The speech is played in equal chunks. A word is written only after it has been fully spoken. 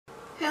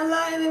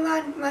Hello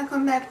everyone,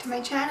 welcome back to my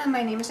channel.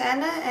 My name is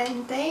Anna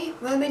and today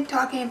we'll be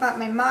talking about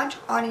my March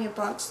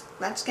audiobooks.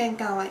 Let's get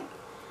going.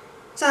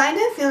 So I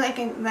do feel like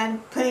it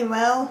went pretty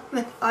well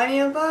with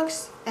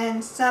audiobooks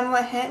and some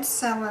were hits,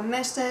 some were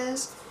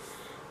misses.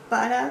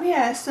 But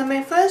yeah, so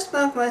my first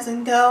book was A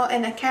Girl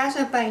in a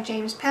Castle by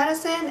James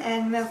Patterson,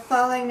 and we're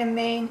following the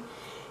main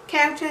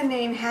character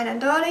named Hannah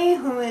Doherty,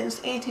 who is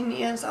 18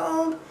 years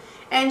old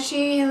and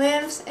she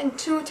lives in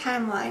two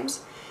timelines.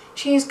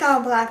 She's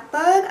got a black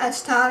bird, a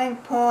starving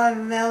poor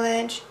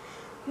village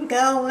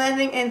girl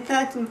living in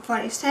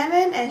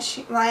 1347 and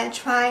while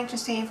trying to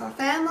save her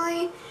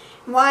family,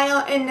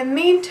 while in the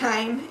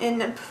meantime, in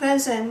the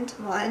present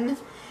one,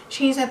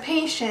 she's a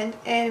patient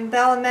in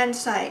Belmont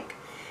Psych,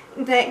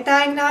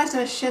 diagnosed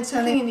with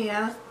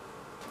schizophrenia.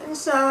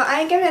 So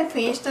I give it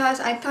 3 stars.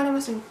 I thought it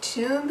wasn't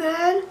too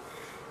bad,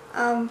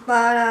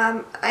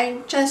 but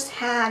I just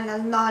had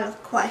a lot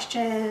of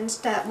questions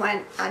that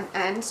went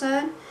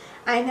unanswered.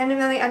 I didn't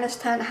really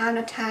understand how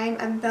the time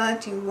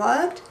ability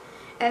worked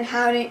and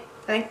how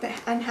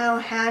how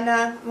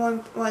Hannah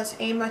was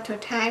able to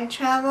time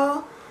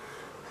travel.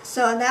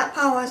 So that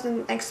part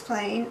wasn't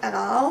explained at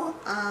all.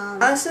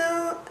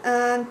 Also,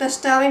 the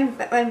story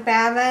with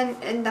Baron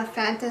in the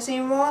fantasy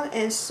world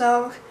is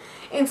so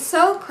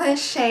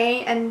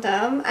cliche and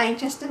dumb. I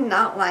just did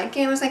not like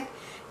it. It was like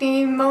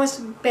the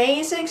most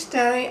basic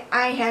story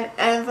I had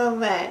ever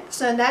read.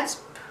 So that's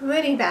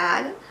pretty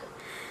bad.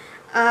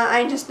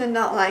 I just did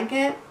not like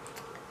it.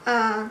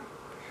 And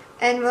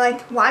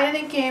like, why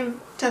did the game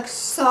took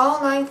so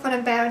long for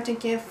the Baron to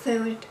give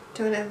food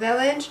to the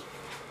village?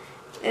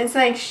 It's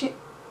like,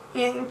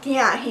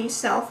 yeah, he's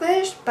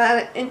selfish,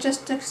 but it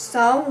just took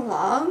so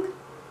long.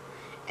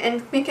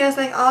 And because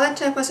like all it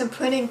took was a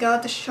pretty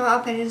girl to show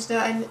up at his door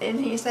and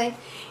he's like,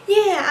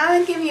 yeah, I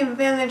will give your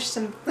village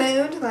some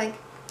food. Like,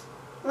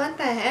 what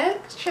the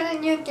heck?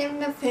 Shouldn't you give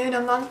them food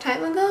a long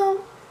time ago?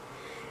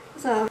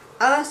 So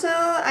also,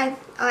 I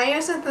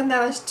also thought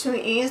that was too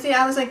easy.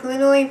 I was like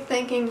literally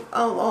thinking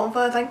all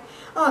over, like,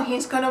 oh,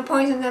 he's gonna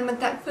poison them with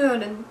that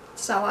food and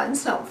so on and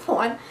so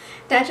forth.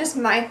 That's just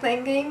my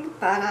thinking,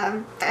 but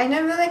I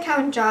didn't really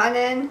count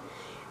Jordan.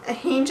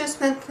 He just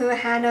went through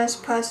Hannah's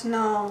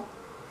personal,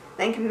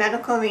 like,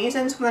 medical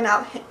reasons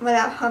without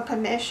her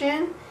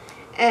permission,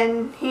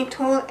 and he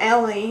told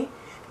Ellie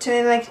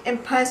to like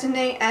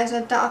impersonate as a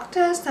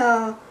doctor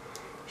so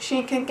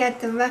she could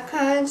get the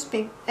records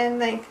and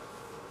like.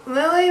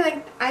 Really,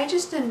 like, I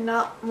just did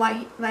not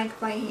like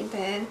what he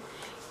did.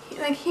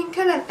 He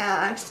could have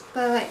asked,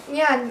 but like,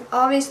 yeah,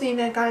 obviously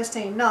they're gonna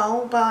say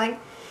no, but like,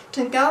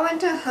 to go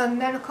into her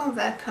medical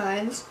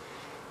records,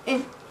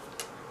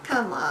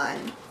 come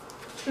on.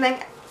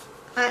 Like,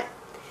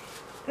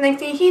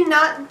 did he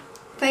not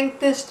think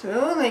this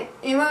through? Like,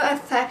 it will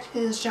affect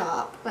his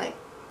job. Like,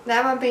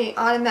 that would be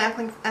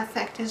automatically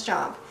affect his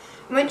job.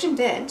 Which it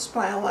did,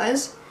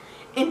 spoilers.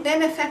 It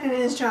did affect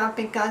his job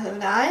because of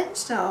that,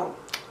 so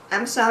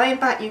I'm sorry,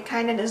 but you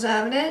kinda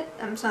deserved it.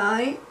 I'm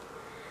sorry.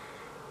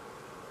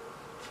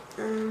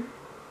 And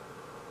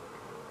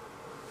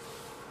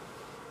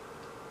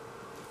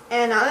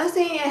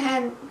honestly,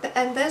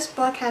 this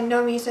book had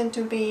no reason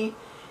to be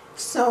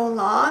so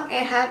long.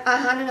 It had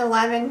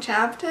 111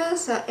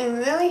 chapters, so it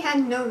really had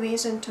no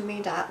reason to be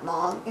that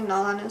long, in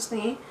all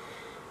honesty.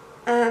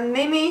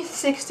 Maybe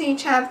 60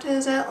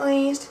 chapters at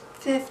least,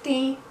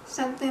 50,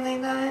 something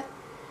like that.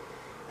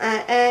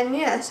 And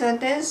yeah, so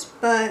this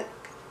book,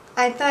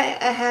 I thought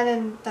I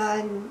hadn't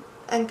done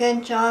a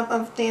good job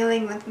of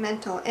dealing with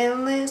mental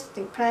illness,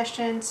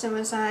 depression,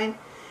 suicide.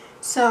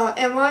 So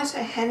it was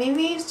a heavy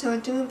read, so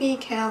do be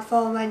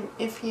careful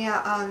if you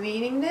are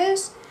reading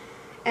this.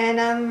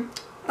 And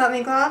but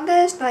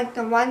regardless, like,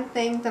 the one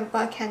thing the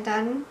book had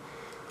done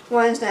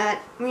was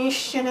that we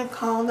shouldn't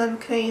call them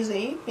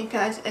crazy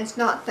because it's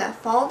not their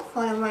fault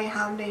for the way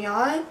how they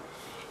are.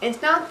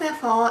 It's not their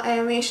fault,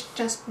 and we should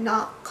just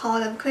not call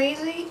them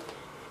crazy.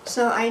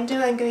 So I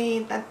do agree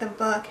that the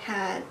book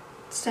had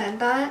said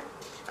that.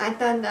 I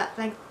thought that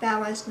that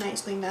was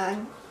nicely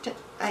done.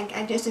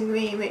 I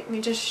disagree. We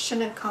just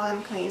shouldn't call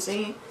them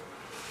crazy.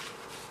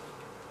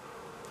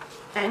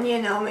 And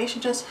you know, we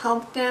should just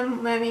help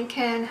them where we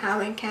can, how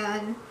we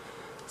can.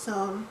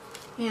 So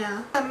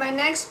yeah. My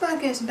next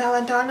book is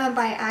Belladonna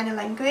by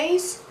Adelaide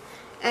Grace,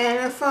 and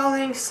we're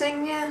following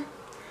Signia,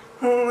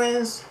 who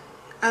is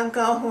a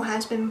girl who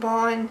has been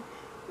born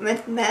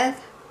with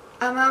death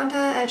around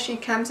her as she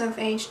comes of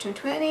age to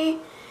 20,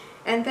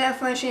 and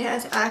therefore she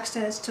has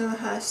access to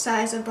her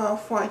sizable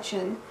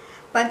fortune.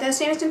 But there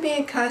seems to be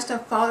a curse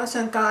that follows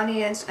her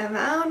guardians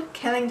around,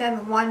 killing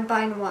them one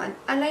by one.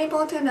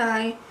 Unable to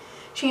die,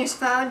 she is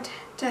found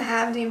to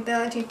have the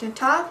ability to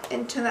talk,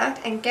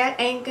 interact, and get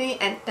angry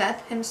at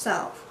death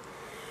himself.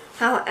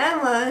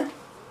 However,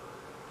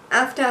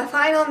 after a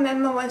final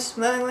member was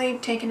willingly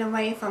taken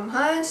away from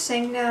her,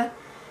 Signa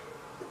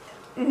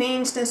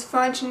needs this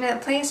fortunate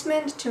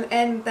placement to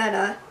end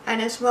better and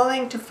is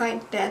willing to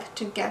fight death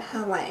to get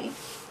her way.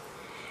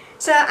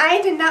 So I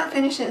did not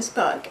finish this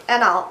book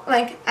at all.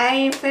 Like,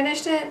 I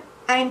finished it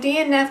I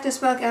DNF'd this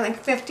book at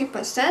like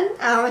 50%.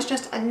 I was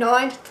just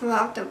annoyed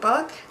throughout the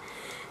book.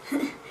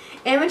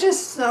 It was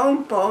just so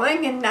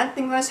boring and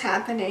nothing was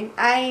happening.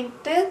 I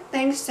did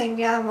think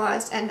Singya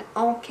was an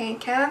okay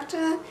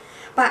character,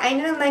 but I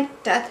didn't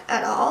like Death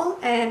at all,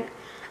 and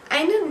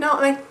I didn't know,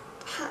 like,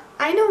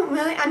 I don't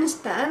really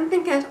understand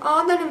because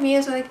all the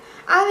reviews are like,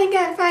 oh my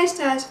god, 5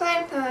 stars,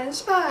 5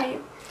 stars,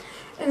 5.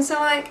 And so,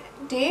 like,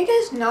 do you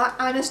guys not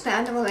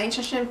understand the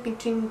relationship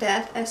between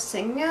Death and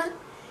Singya?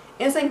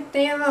 It's like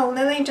they were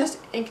literally just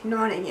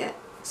ignoring it.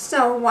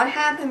 So what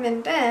happened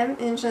with them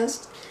is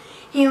just,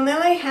 he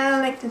literally had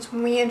like this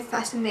weird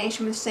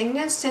fascination with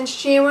Singya since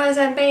she was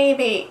a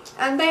baby.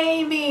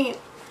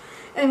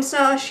 And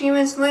so he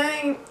was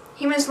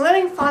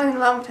literally falling in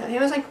love with her. He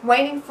was like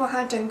waiting for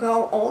her to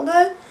grow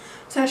older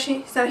so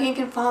he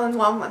can fall in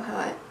love with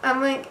her. I'm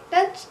like,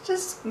 that's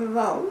just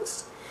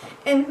gross.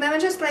 And they were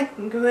just like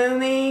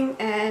grooming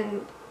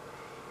and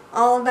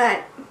all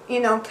that,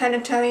 you know,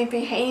 predatory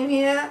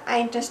behavior.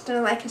 I just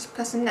didn't like his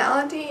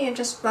personality. It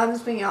just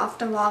rubs me off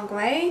the wrong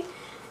way.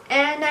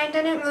 And I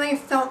didn't really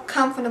feel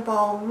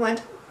comfortable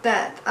with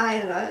that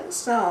either.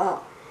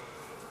 So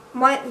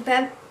what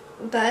that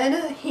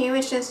did, he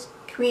was just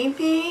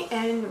creepy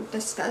and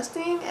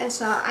disgusting. And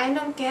so I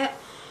don't get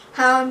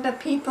how the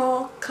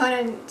people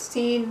couldn't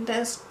see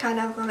this kind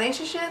of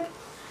relationship.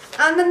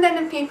 Other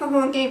than the people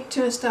who gave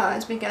 2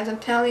 stars, because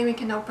apparently we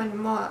can open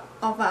more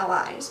of our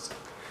eyes.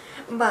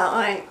 But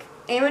like,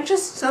 it was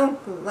just so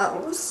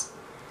gross.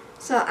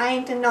 So I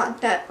did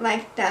not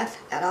like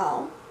Death at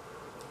all.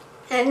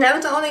 And that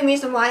was the only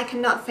reason why I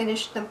could not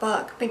finish the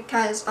book,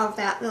 because of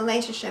that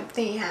relationship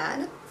they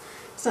had.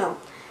 So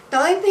the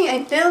only thing I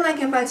did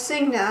like about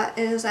Singya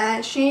is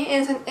that she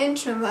is an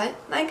introvert,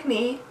 like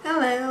me.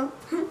 Hello.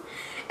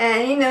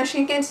 And you know,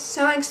 she gets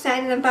so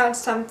excited about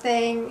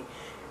something,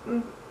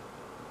 you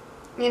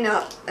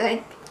know,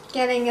 like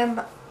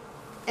and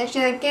she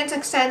like gets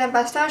excited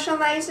about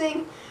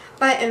socializing,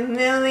 but it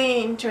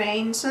really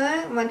drains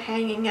her when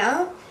hanging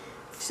out.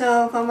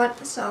 So from what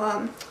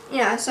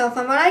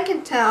I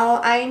can tell,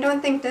 I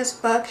don't think this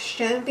book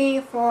should be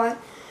for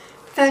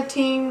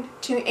 13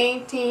 to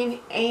 18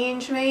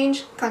 age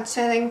range,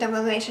 considering the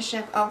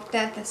relationship of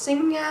Death and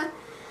Singya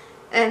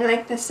and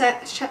like the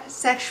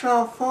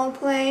sexual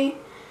foreplay.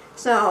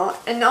 So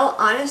in all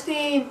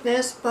honesty,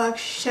 this book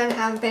should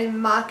have been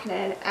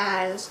marketed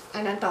as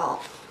an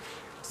adult.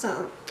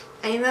 So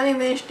I really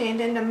wish they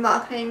did the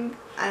marketing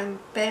a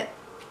bit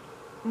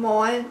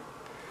more.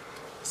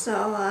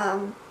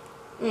 So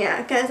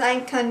yeah, because I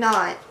could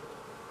not.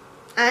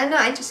 I don't know,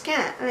 I just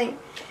can't. Like,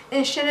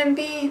 it shouldn't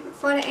be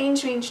for the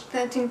age range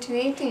 13 to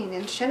 18.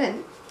 It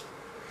shouldn't.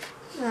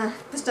 So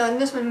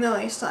this one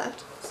really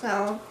sucked.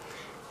 So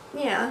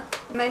yeah.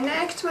 My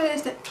next one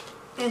is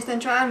the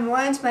Drowned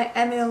Words by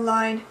Emily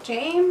Lloyd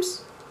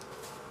James.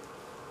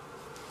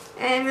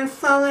 And we're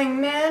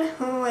following Mid,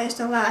 who is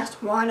the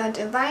last water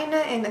diviner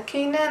in the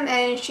kingdom,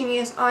 and she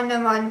is on the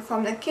run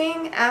from the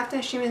king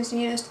after she was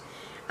used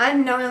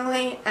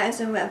unknowingly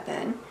as a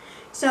weapon.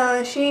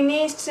 So she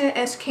needs to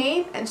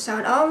escape and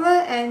start over,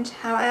 and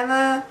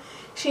however,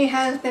 she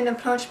has been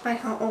approached by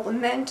her old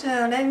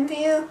mentor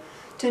Linview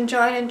to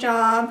join a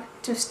job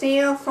to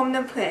steal from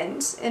the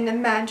prince in the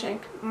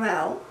magic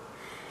realm.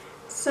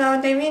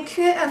 So they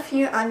recruit a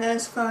few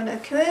others for the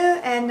crew,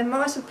 and the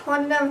most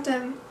important of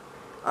them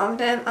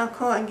are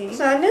corgis.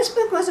 So this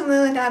book wasn't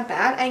really that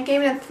bad. I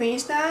gave it 3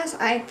 stars.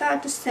 I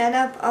thought the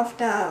setup of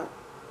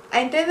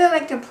I did really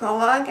like the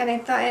prologue, and I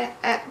thought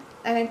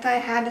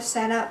it had the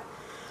setup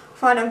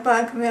for the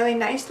book really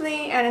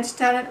nicely, and it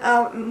started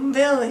out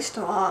really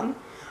strong,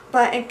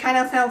 but it kind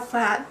of fell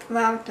flat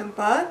throughout the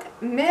book.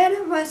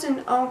 Mid was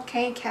an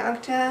okay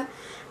character.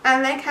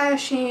 I like how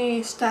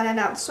she started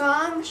out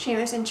strong, she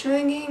was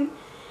intriguing,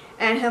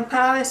 and her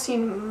powers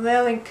seemed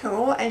really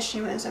cool as she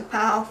was a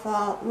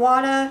powerful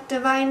water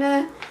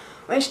diviner,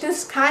 which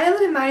this kind of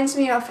reminds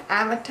me of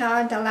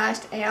Avatar: The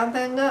Last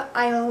Airbender.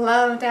 I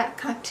love that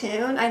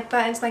cartoon. I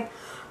thought it's like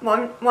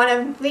one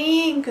of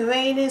the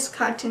greatest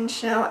cartoon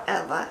show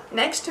ever,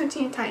 next to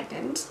Teen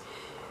Titans.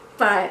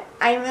 But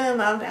I really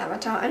loved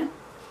Avatar.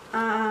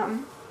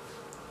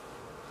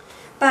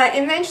 But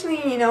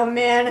eventually, you know,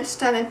 Mid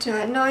started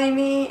to annoy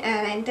me,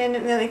 and I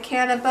didn't really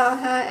care about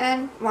her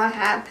and what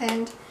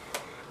happened.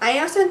 I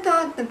also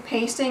thought the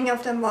pacing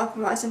of the book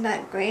wasn't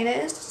that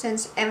greatest,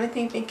 since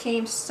everything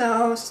became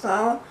so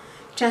slow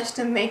just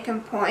to make a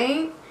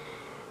point.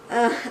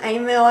 I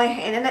really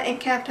hated it. It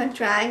kept on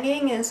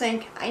dragging. It's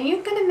like, are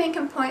you gonna make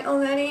a point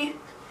already?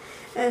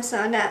 And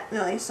so that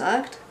really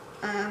sucked.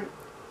 And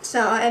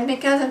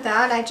because of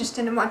that, I just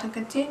didn't want to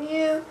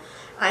continue.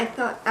 I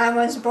thought I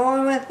was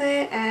bored with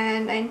it,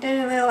 and I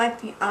didn't really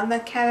like the other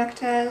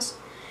characters.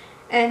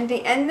 And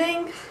the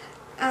ending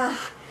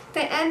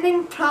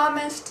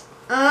promised,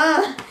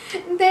 the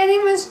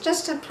ending was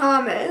just a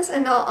promise,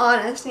 in all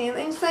honesty.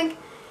 It's like,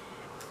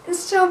 it's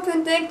so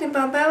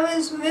predictable, but it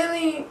was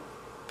really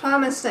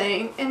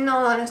promising. In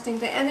all honesty,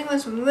 the ending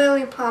was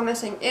really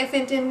promising if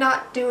it did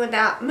not do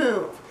that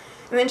move,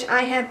 which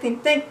I had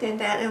predicted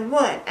that it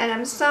would, and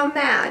I'm so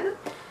mad.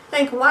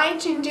 Like,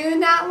 why'd you do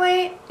that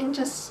way? And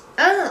just,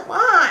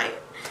 why?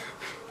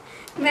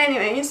 But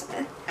anyways,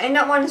 I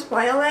don't want to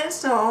spoil it,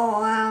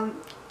 so,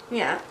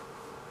 yeah.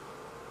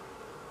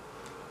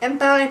 And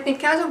but like,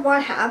 because of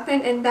what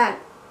happened in that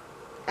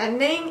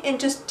ending, it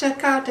just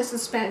took out the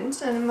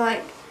suspense, and I'm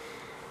like,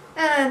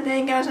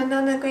 there goes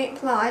another great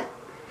plot.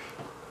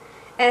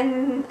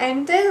 And I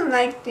did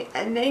like the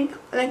ending,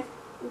 like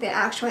the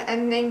actual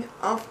ending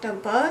of the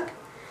book,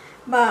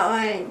 but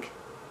like,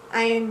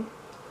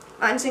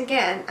 once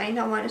again, I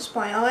don't want to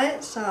spoil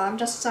it, so I'm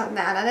just so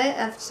mad at it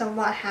as to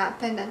what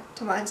happened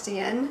towards the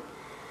end.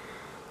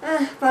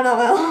 But oh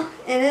well,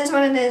 it is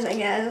what it is, I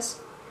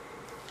guess.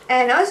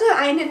 And also,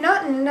 I did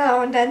not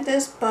know that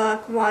this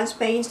book was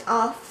based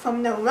off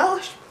from the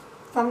Welsh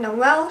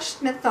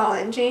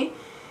mythology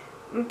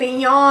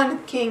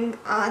beyond King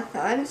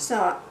Arthur.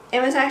 So it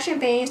was actually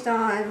based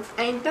on,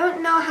 I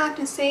don't know how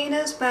to say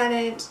this, but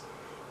it's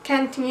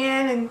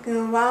Cantier and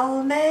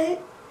Gualde,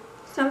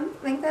 something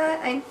like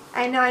that.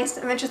 I know,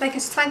 which is like a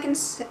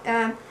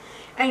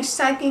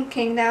sunken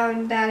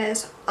kingdom that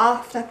is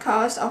off the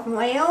coast of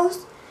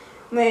Wales,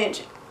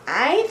 which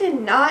I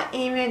did not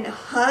even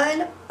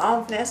heard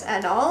of this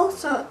at all.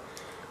 So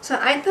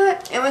I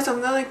thought it was a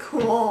really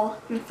cool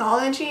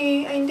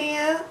mythology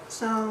idea.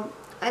 So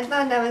I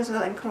thought that was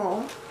really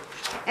cool.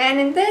 And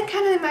it did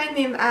kind of remind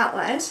me of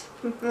Atlas,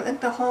 with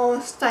the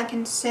whole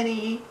sunken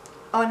city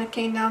or the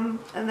kingdom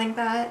and like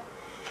that.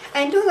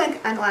 I do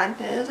like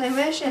Atlantis. I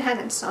wish it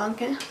hadn't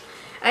sunken.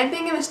 I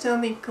think it would still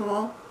be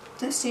cool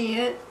to see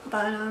it,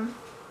 but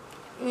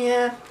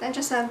yeah, I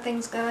just have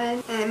things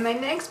going. And my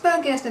next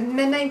book is The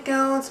Midnight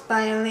Girls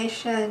by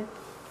Alicia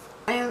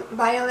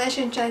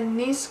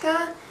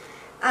Janiska.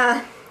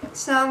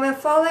 So we're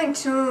following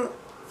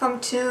from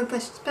two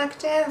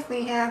perspectives.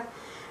 We have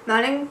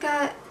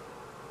Marinka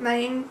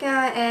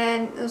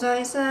and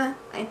Zoisa.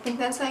 I think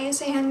that's how you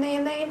say her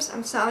names.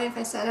 I'm sorry if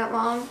I said it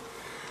wrong.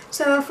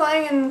 So we're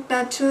following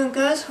the two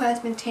girls who has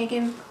been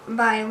taken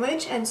by a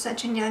witch at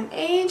such a young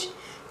age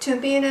to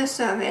be their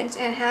servants,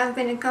 and have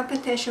been in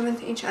competition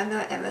with each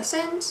other ever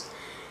since.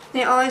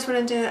 They always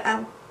want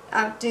to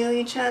outdo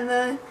each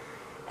other,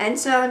 and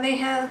so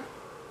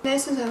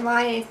this is a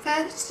YA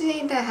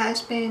fantasy that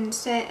has been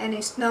set in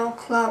a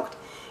snow-cloaked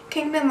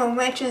kingdom of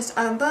witches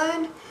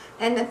unburned,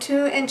 and the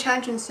two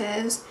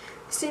enchantresses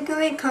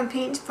secretly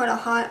compete for the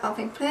heart of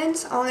a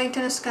prince, only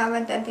to discover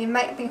that they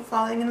might be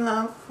falling in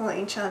love for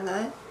each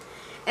other.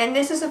 And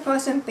this is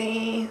supposed to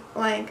be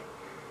like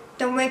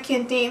The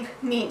Wicked Deep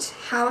meets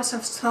House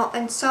of Salt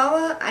and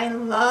Sorrow. I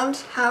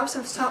loved House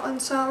of Salt and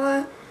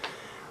Sorrow,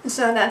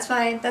 so that's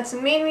the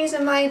main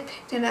reason why I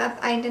picked it up.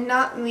 I did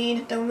not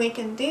read The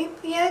Wicked Deep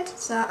yet,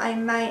 so I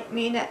might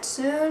read that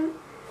soon.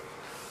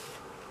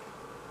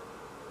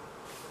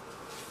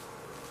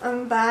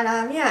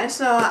 Yeah,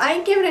 so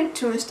I give it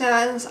 2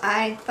 stars.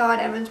 I thought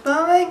it was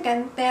boring,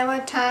 and there were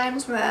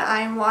times where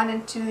I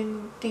wanted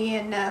to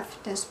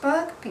DNF this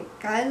book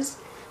because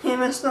it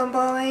was so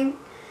boring.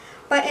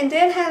 But it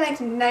did have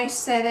like a nice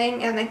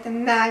setting and like the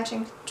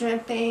magic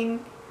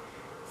dripping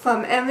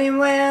from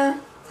everywhere,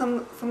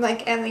 from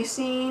like every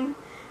scene.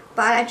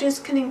 But I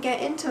just couldn't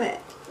get into it.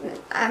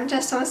 I'm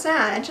just so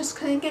sad. I just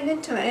couldn't get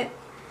into it.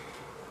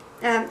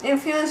 It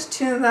feels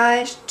too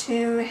rushed,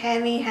 too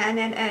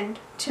heavy-handed, and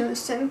too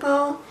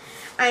simple.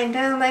 I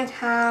don't like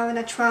how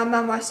the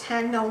trauma was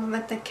handled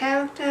with the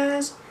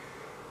characters.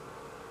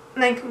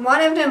 Like,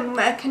 one of them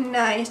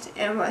recognized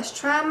it was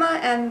trauma,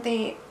 and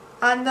the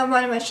other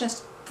one was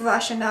just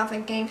brushing off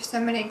and gave so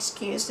many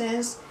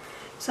excuses.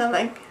 So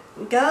like,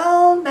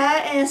 girl,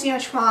 that is your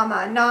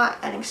trauma, not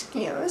an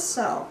excuse.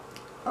 So,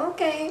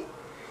 okay.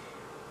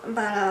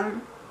 But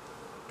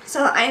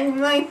so I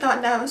really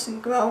thought that was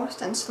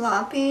gross and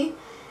sloppy,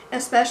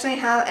 especially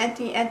how at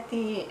the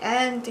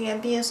end the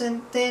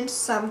abuser did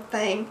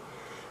something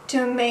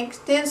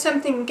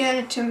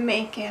good to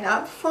make it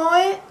up for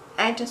it.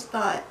 I just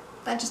thought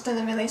that just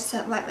doesn't really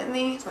sit right with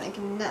me. It's like,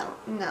 no.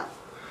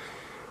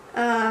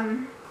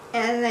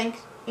 And like,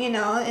 you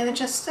know, it was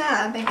just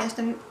sad because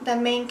the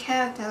main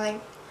character, like,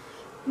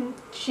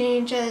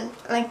 she just,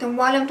 like, the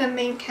one of the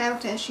main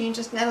characters, she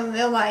just never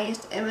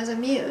realized it was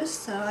abuse.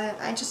 So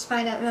I just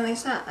find that really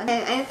sad.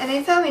 And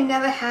I felt we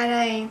never had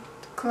a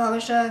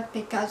closure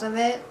because of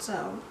it,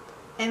 so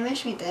I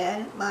wish we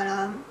did. But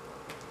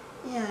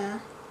yeah.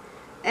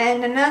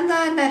 And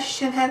another that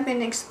should have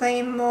been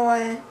explained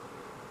more,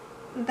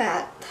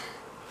 that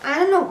I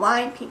don't know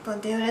why people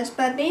do this,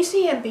 but they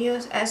see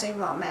abuse as a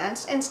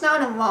romance. It's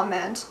not a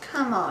romance.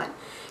 Come on.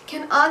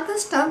 Can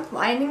authors stop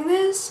writing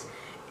this?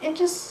 It's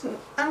just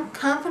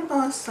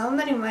uncomfortable in so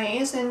many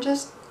ways, and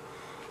it's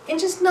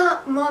just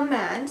not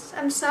romance.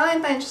 I'm sorry,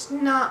 but it's just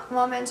not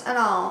romance at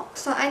all.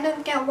 So I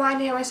don't get why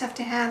they always have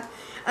to have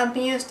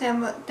abuse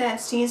that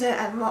sees it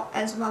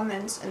as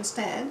romance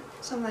instead.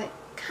 So I'm like,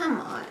 come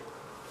on.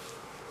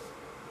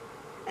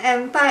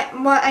 But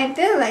what I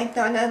did like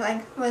though,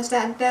 was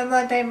that there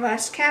were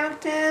diverse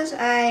characters.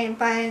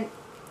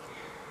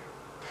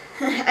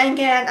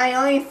 Again, I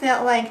only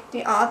felt like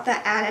the author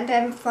added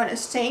them for the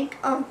sake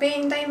of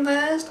being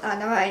diverse,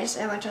 otherwise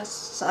it would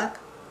just suck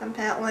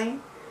completely.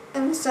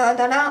 And so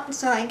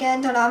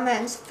again, the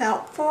romance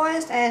felt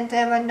forced and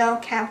there were no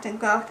character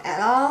growth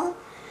at all.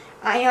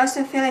 I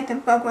also feel like the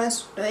book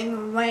was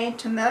doing way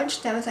too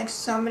much. There was like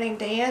so many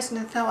layers and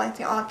it felt like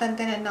the author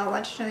didn't know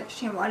what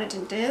she wanted to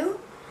do.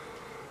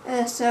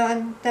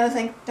 So there was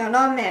like the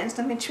romance,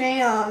 the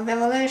betrayal, the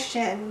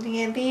revolution,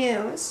 the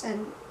abuse,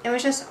 and it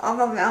was just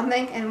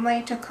overwhelming and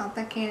way too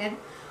complicated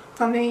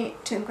for me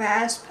to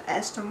grasp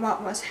as to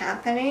what was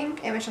happening.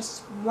 It was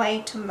just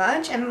way too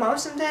much, and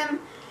most of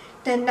them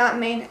did not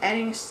make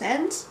any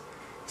sense.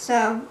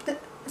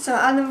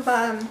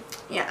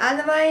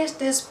 Otherwise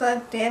this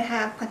book did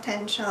have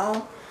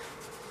potential,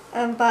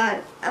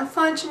 but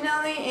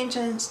unfortunately it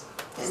just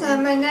didn't. So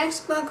my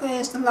next book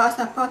is The Lost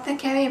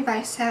Apothecary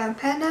by Sarah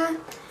Penna.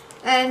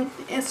 And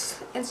it's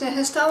a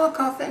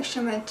historical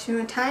fiction with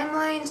two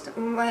timelines,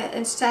 where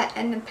it's set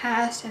in the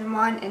past and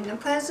one in the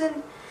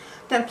present.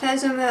 The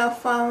present we're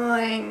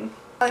following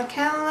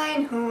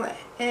Caroline, who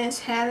is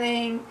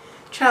having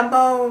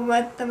trouble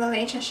with the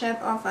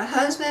relationship of her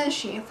husband.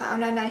 She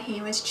found out that he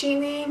was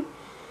cheating.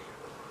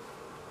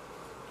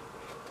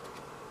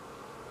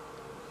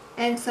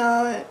 And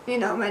so,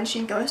 when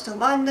she goes to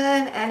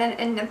London, and then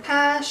in the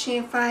past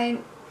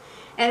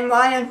and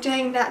while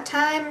during that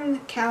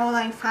time,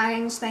 Caroline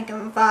finds like a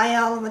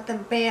vial with a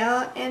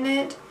bear in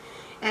it.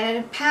 And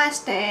in the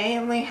past day,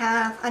 we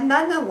have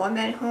another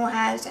woman who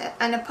has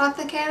an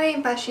apothecary,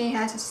 but she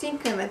has a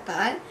secret with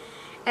that.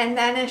 And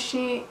then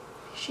she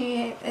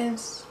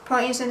is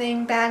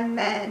poisoning bad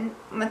men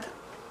with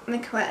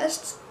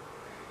requests.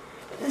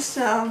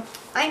 So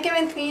I give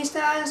it 3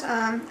 stars.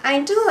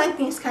 I do like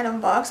these kind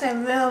of books. I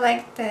really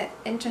like the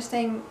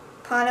interesting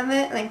part of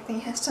it, like the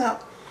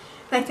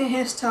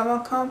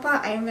historical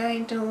part. I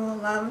really do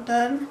love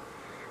them.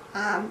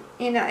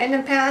 In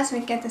the past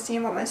we get to see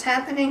what was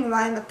happening,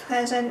 while in the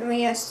present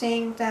we are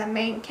seeing the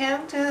main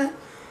character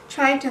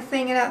try to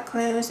figure out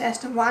clues as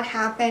to what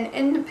happened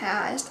in the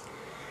past.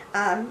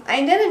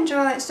 I did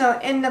enjoy, so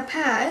in the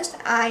past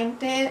I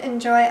did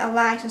enjoy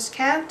Eliza's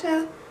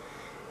character.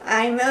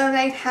 I really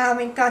liked how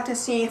we got to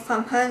see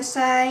from her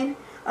side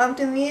of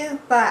the view,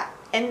 but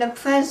in the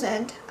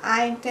present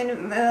I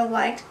didn't really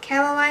like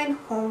Caroline,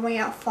 who we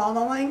are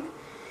following.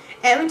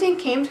 Everything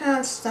came to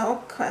her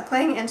so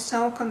quickly and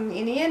so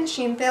convenient.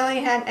 She barely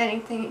had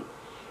anything,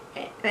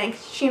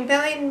 she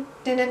barely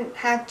didn't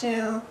have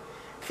to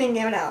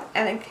figure it out.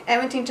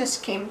 Everything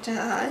just came to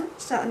her,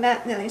 so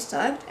that really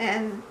sucked.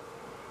 And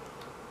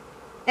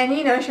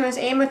she was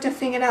able to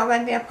figure out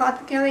where the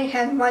apothecary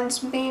had once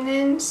been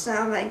in,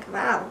 so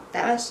wow,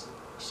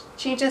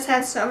 she just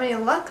had so many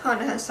luck on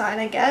her side,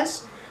 I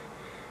guess.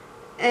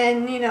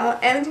 And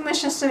everything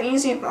was just so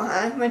easy for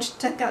her, which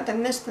took out the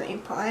mystery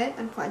part,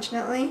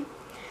 unfortunately.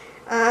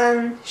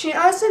 Caroline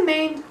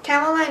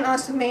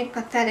also made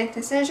pathetic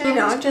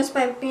decisions, just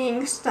by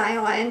being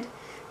silent,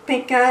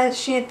 because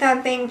she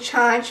thought being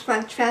charged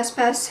for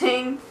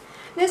trespassing.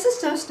 This is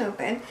so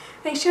stupid.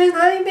 She was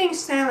literally being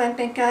silent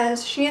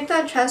because she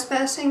thought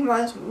trespassing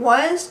was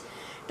worse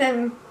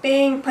than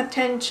being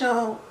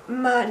potential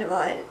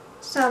murderer.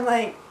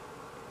 So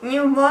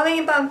you worry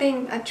about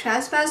being a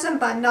trespasser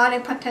but not a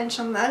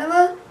potential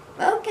murderer?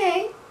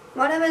 Okay,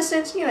 whatever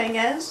suits you, I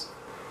guess.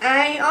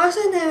 I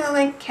also didn't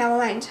like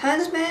Caroline's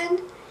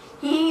husband.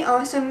 He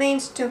also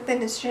made stupid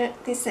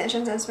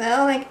decisions as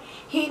well.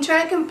 He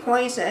drank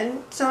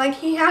poison, so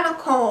he had a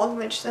cold,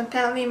 which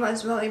apparently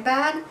was really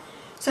bad.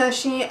 So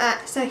he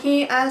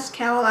asked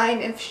Caroline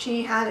if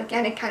she had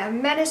any kind of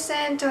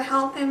medicine to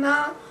help him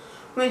out,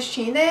 which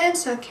she did.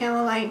 So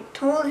Caroline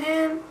told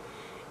him,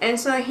 and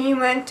so he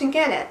went to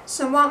get it.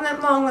 So what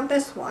went wrong with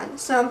this one?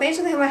 So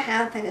basically what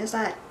happened is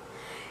that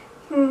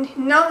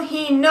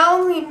he not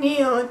only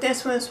knew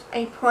this was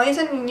a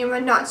poison and you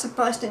were not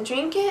supposed to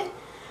drink it.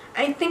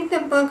 I think the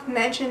book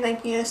mentioned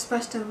you're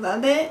supposed to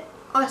rub it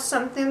or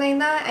something like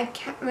that. I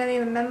can't really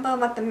remember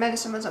what the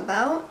medicine was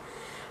about.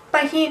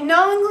 But he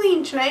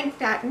knowingly drank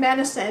that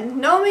medicine,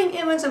 knowing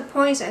it was a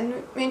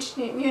poison which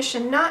you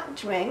should not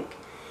drink,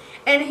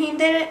 and he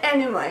did it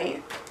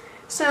anyway.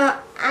 So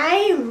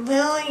I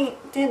really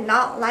did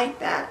not like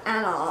that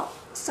at all.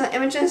 So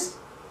it was just,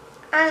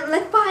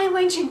 why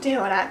would you do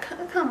that?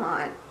 Come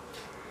on.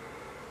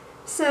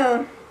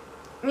 So,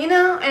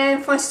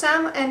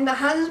 and the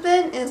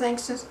husband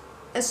is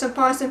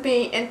supposed to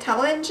be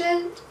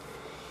intelligent.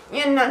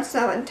 You're not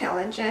so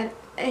intelligent.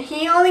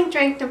 He only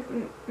drank the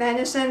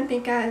medicine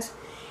because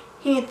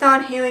he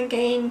thought he would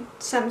gain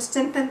some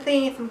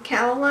sympathy from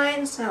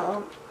Caroline,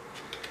 so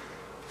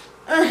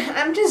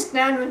I'm just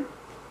done with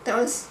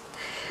those.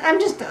 I'm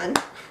just done.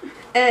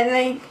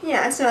 And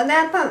so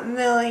that part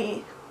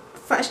really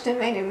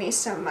frustrated me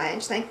so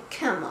much.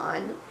 Come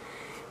on.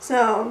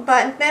 So,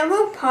 but there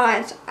were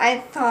parts I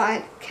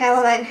thought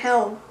Caroline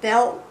held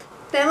built.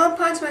 There were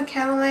parts where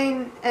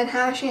Caroline and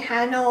how she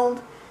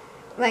handled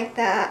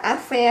the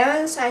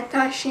affairs. I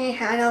thought she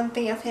handled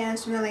the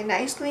affairs really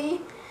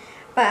nicely.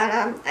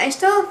 But I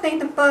still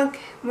think the book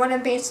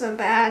wouldn't be so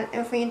bad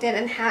if we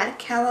didn't have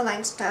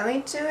Caroline's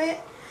story to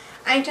it.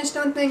 I just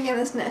don't think it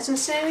was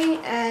necessary,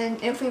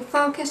 and if we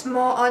focus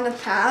more on the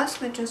past,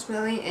 which was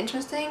really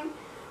interesting,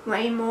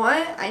 way more,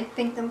 I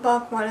think the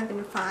book would have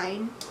been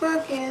fine. The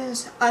book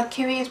is A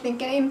Curious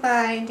Beginning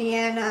by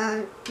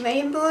Deanna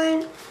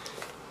Rayburn,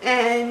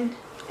 and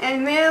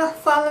we're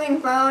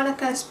following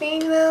Veronica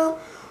Speedwell,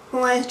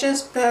 who has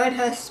just buried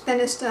her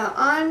sinister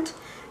aunt,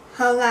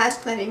 her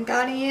last living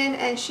guardian,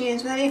 and she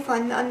is ready for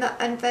another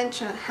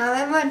adventure.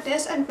 However,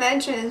 this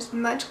adventure is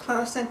much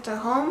closer to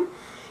home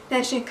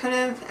than she could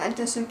have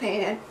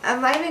anticipated.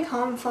 Arriving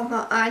home from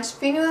her aunt's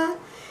funeral,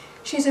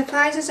 she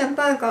surprises a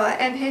burglar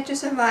and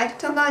hitches a ride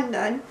to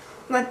London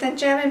with a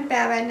German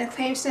baron that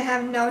claims to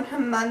have known her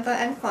mother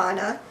and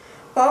father,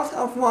 both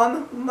of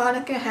whom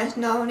Veronica has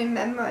no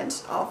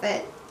remembrance of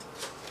it.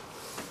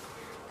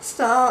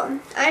 So,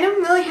 I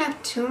don't really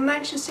have too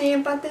much to say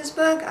about this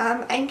book.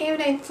 I gave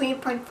it a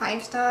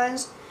 3.5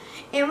 stars.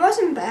 It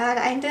wasn't bad.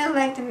 I did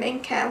like the main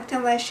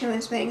character where she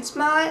was being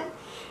smart.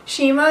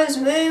 She was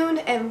rude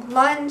and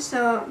blunt,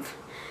 so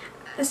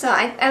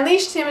at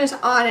least she was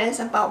honest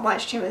about what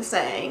she was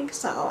saying,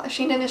 so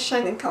she didn't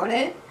sugarcoat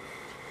it.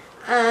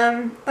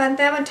 But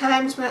there were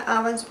times where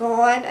I was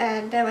bored,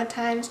 and there were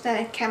times that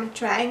it kept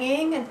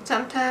dragging, and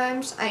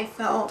sometimes I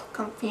felt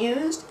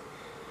confused.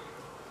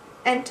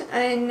 And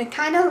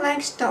kind of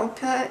like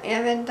Stoker,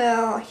 even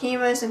though he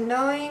was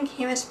annoying,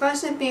 he was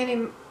supposed to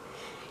be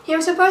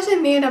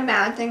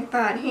romantic,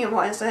 but he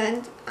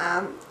wasn't.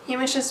 He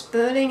was just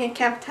brooding and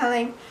kept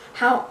telling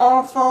how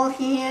awful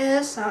he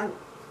is. So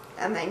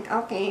I'm like,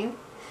 okay,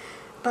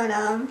 but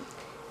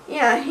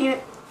yeah,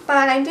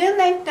 but I did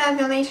like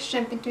the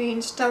relationship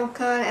between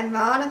Stoker and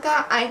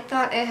Veronica. I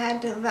thought it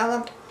had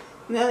developed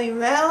really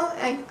well.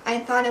 I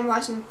thought it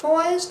wasn't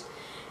forced.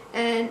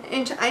 And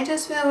I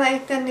just feel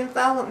like the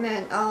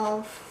development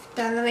of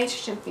the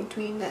relationship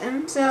between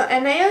them. So,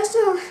 and I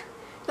also,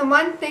 the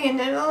one thing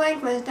I didn't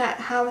like was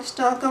that how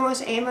Stoker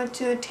was able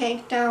to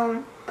take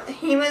down,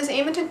 he was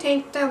able to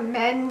take down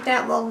men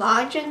that were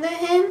larger than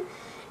him,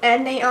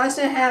 and they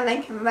also had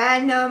like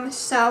random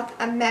South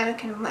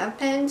American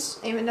weapons,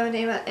 even though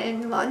they were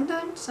in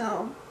London,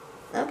 so,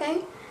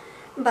 okay.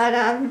 But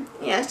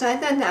yeah, so I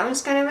thought that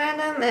was kind of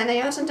random, and I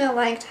also did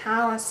like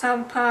how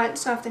some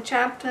parts of the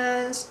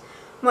chapters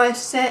was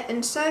set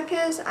in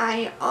circus.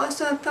 I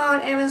also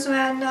thought it was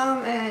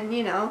random, and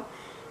you know,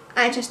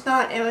 I just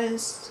thought it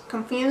was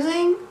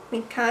confusing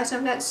because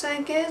of that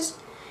circus,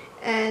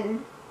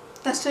 and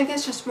the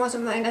circus just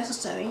wasn't really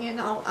necessary in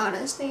all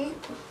honesty.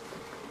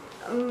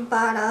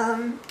 But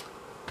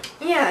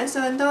yeah,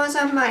 so those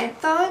are my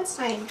thoughts.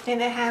 I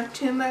didn't have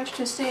too much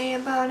to say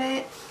about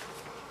it.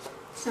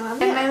 So and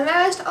my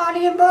last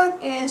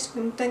audiobook is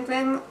The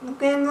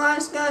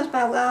Grimoires Girls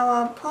by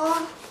Laura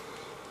Paul.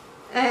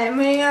 And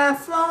we are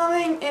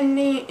following in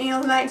the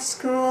elite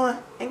school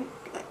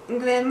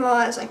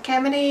Grimoires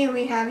Academy.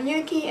 We have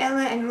Yuki,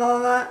 Ella, and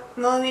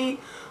Lori,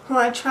 who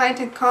are trying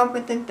to cope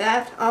with the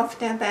death of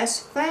their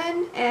best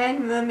friend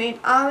and roommate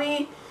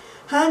Ari.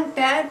 Her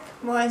death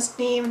was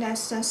deemed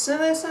as a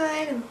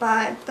suicide,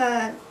 but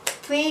the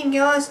three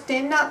girls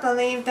did not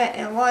believe that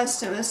it was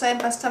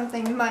suicide, but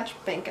something much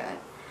bigger.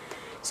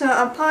 So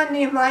upon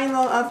the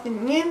arrival of the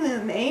new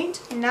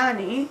roommate,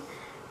 Nani,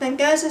 the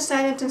girls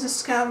decided to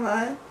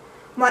discover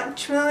what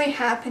truly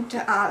happened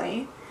to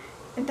Ari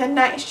the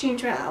night she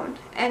drowned,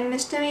 and a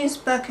mysterious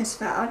book is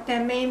found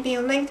that may be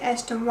linked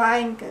as to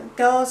why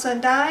girls are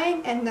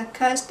dying and the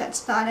curse that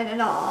started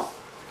it all.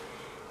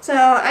 So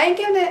I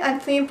give it a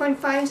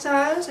 3.5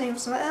 stars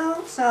as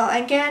well. So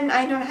again,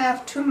 I don't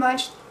have too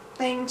much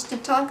things to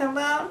talk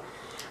about.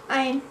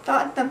 I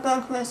thought the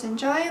book was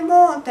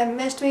enjoyable, the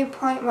mystery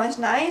point was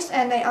nice,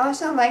 and I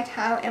also liked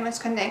how it was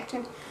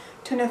connected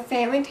to the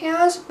fairy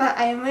tales, but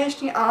I wish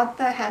the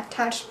author had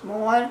touched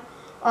more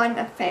on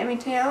the fairy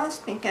tales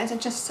because it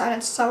just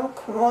sounded so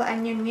cool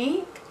and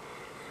unique.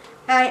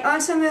 I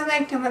also really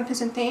like the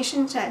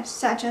representations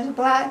such as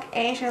Black,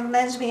 Asian,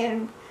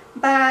 lesbian,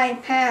 bi,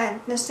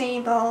 pan,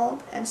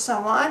 disabled, and so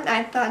on.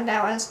 I thought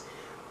that was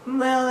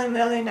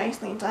really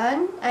nicely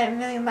done. I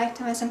really liked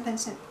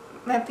the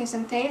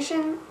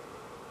representation.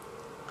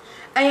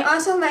 I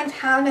also liked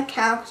how the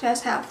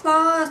characters have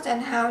flaws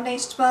and how they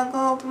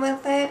struggled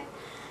with it.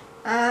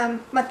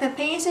 But the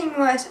pacing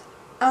was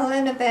a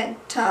little bit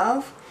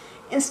tough.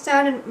 It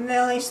started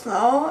really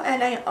slow,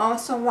 and I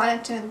also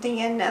wanted to the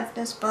end of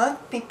this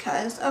book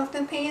because of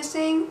the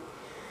pacing.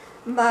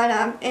 But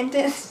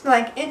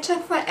it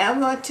took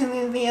forever to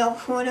reveal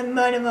who the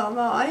murderer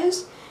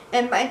was,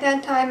 and by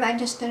that time I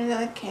just didn't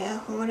really care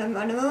who the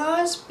murderer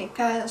was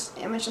because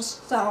it was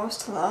just so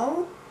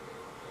slow.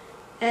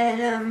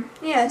 And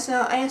yeah,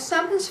 so I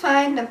sometimes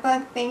find the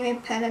book being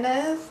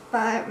repetitive,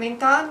 but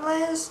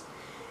regardless,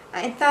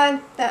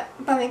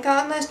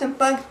 the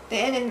book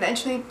did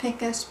eventually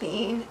pick up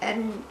speed,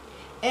 and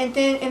it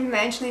did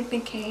eventually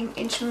became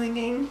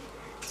intriguing.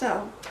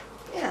 So,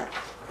 yeah.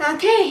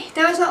 Okay,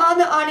 those are all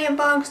the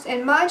audiobooks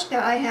in March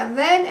that I have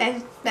read,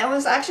 and that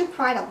was actually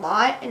quite a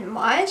lot in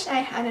March. I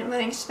hadn't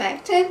really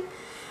expected.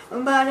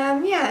 But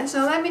yeah, so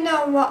let me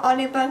know what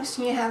audiobooks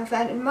you have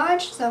read in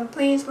March. So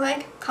please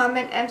like,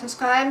 comment, and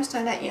subscribe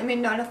so that you'll be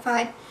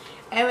notified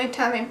every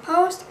time I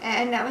post.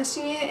 And I will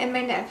see you in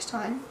my next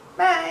one.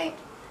 Bye!